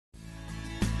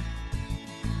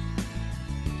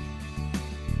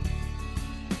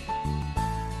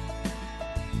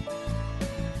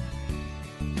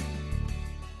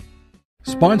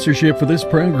Sponsorship for this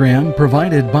program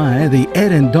provided by the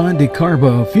Ed and Dawn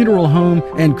DeCarbo Funeral Home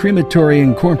and Crematory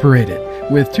Incorporated,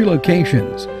 with 2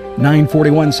 locations,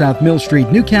 941 South Mill Street,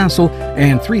 Newcastle,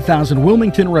 and 3000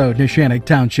 Wilmington Road, Neshannock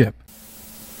Township.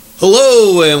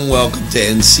 Hello and welcome to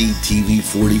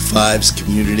NCTV45's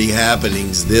Community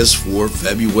Happenings, this for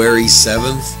February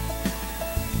 7th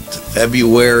to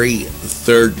February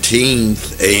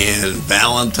 13th, and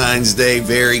Valentine's Day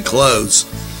very close.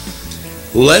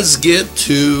 Let's get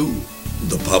to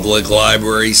the public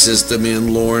library system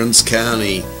in Lawrence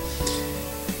County.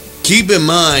 Keep in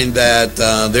mind that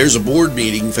there's a board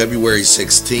meeting February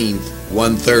 16th,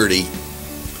 1:30.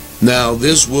 Now,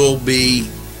 this will be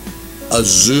a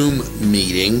Zoom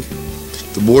meeting.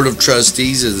 The Board of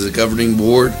Trustees is the governing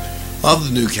board of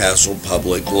the Newcastle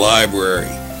Public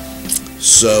Library.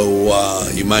 So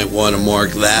you might want to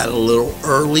mark that a little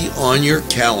early on your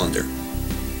calendar.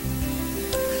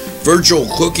 Virtual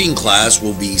cooking class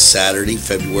will be Saturday,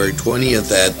 February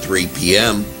 20th at 3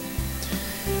 p.m.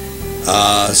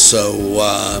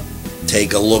 So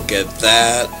take a look at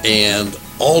that. And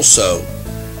also,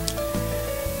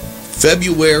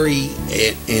 February,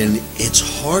 and it's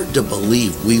hard to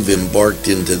believe we've embarked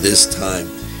into this time.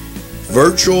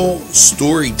 Virtual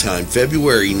story time,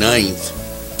 February 9th,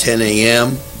 10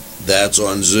 a.m. That's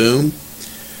on Zoom.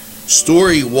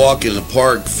 Story walk in the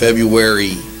park,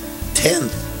 February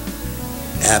 10th.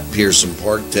 At Pearson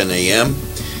Park, 10 a.m.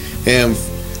 And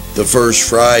the first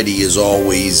Friday is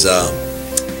always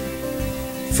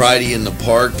Friday in the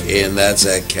Park, and that's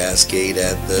at Cascade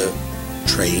at the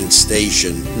train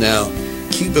station. Now,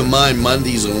 keep in mind,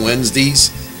 Mondays and Wednesdays,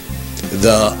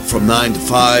 from 9 to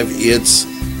 5, it's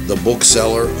the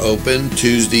bookseller open.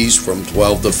 Tuesdays from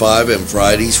 12 to 5, and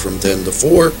Fridays from 10 to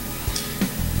 4.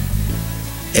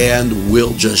 And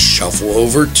we'll just shuffle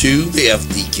over to the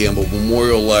F.D. Campbell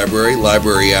Memorial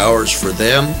library hours for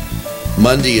them,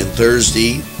 Monday and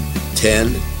Thursday,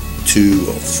 10 to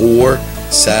 4,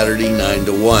 Saturday, 9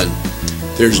 to 1.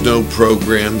 There's no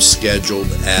program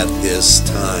scheduled at this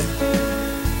time.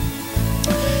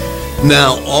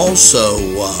 Now, also,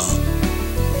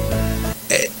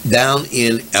 down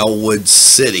in Elwood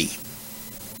City,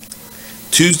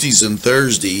 Tuesdays and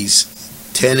Thursdays,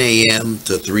 10 a.m.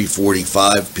 to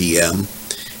 3:45 p.m.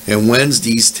 and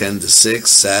Wednesdays 10 to 6,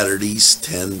 Saturdays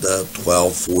 10 to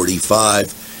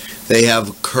 12:45. They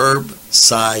have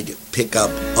curbside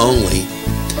pickup only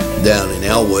down in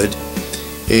Elwood,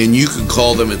 and you can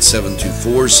call them at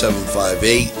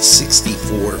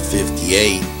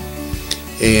 724-758-6458,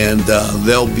 and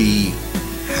they'll be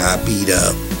happy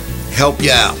to help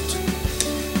you out.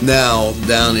 Now,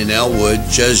 down in Elwood,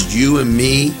 just you and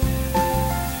me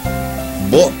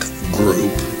book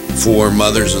group for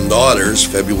mothers and daughters,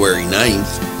 February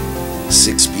 9th,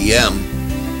 6 p.m.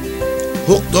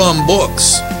 Hooked on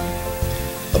Books,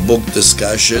 a book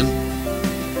discussion.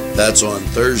 That's on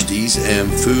Thursdays.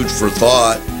 And Food for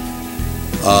Thought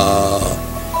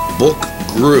book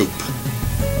group,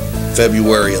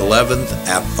 February 11th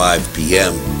at 5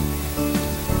 p.m.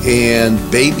 And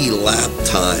Baby Lap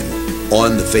Time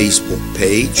on the Facebook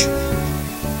page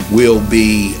will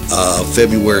be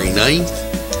February 9th,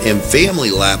 and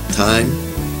Family Lap Time,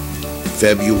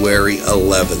 February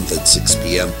 11th at 6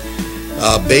 p.m.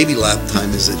 Baby Lap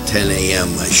Time is at 10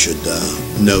 a.m. I should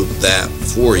note that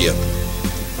for you.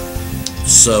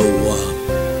 So,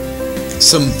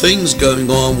 some things going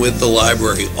on with the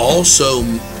library. Also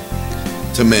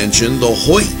to mention, the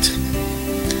Hoyt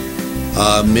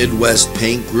Midwest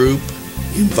Paint Group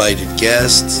invited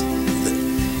guests.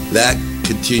 That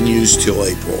continues till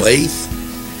April 8th,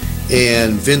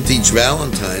 and Vintage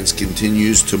Valentines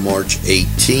continues to March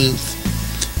 18th.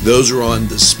 Those are on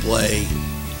display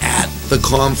at the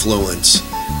Confluence,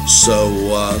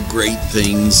 so great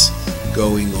things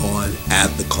going on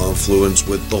at the Confluence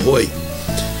with the Hoyt.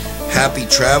 Happy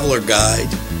Traveler Guide,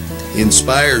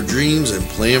 Inspire Dreams and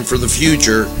Plan for the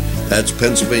Future. That's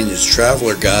Pennsylvania's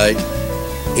Traveler Guide,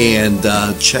 and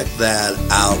check that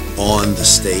out on the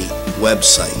state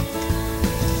website.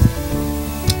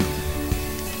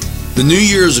 The new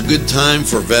year is a good time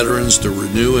for veterans to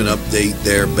renew and update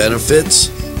their benefits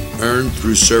earned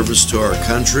through service to our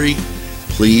country.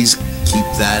 Please keep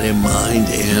that in mind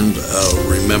and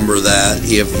remember that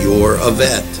if you're a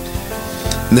vet.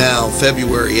 Now,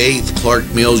 February 8th, Clark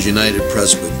Mills United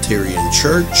Presbyterian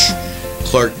Church,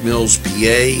 Clark Mills,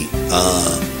 PA,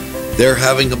 they're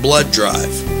having a blood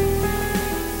drive,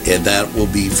 and that will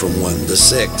be from 1 to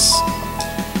 6.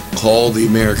 Call the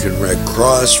American Red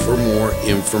Cross for more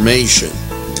information.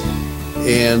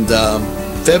 And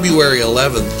February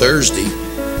 11th, Thursday,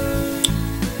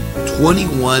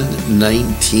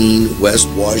 2119 West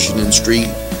Washington Street,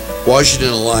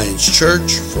 Washington Alliance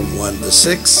Church, from 1 to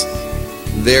 6.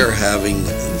 They're having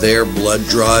their blood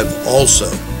drive also.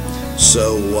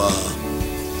 So,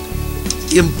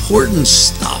 important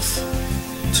stuff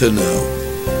to know.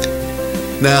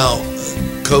 Now,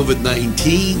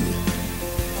 COVID-19,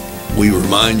 we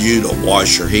remind you to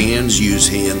wash your hands, use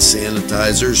hand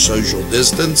sanitizer, social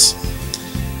distance,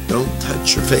 don't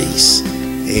touch your face,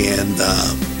 and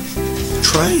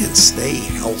try and stay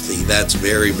healthy. That's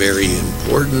very, very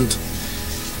important.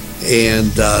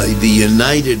 And the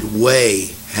United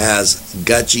Way has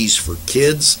gutchies for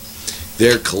kids.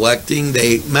 They're collecting.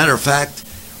 Matter of fact,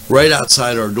 right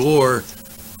outside our door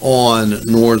on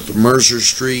North Mercer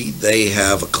Street, they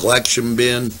have a collection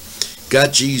bin.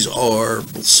 Gutchies are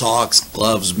socks,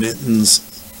 gloves, mittens,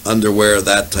 underwear,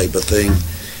 that type of thing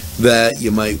that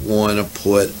you might want to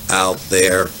put out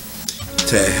there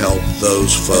to help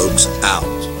those folks out.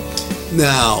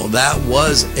 Now, that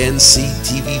was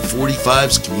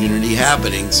NCTV45's Community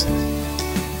Happenings.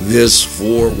 This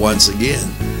for, once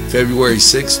again, February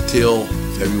 6th till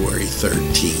February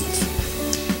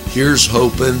 13th. Here's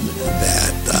hoping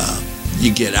that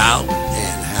you get out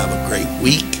and have a great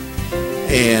week.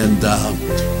 And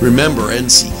remember,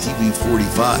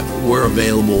 NCTV45, we're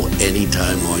available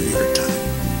anytime on your time.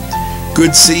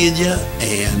 Good seeing you,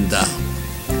 and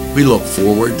we look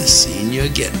forward to seeing you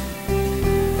again.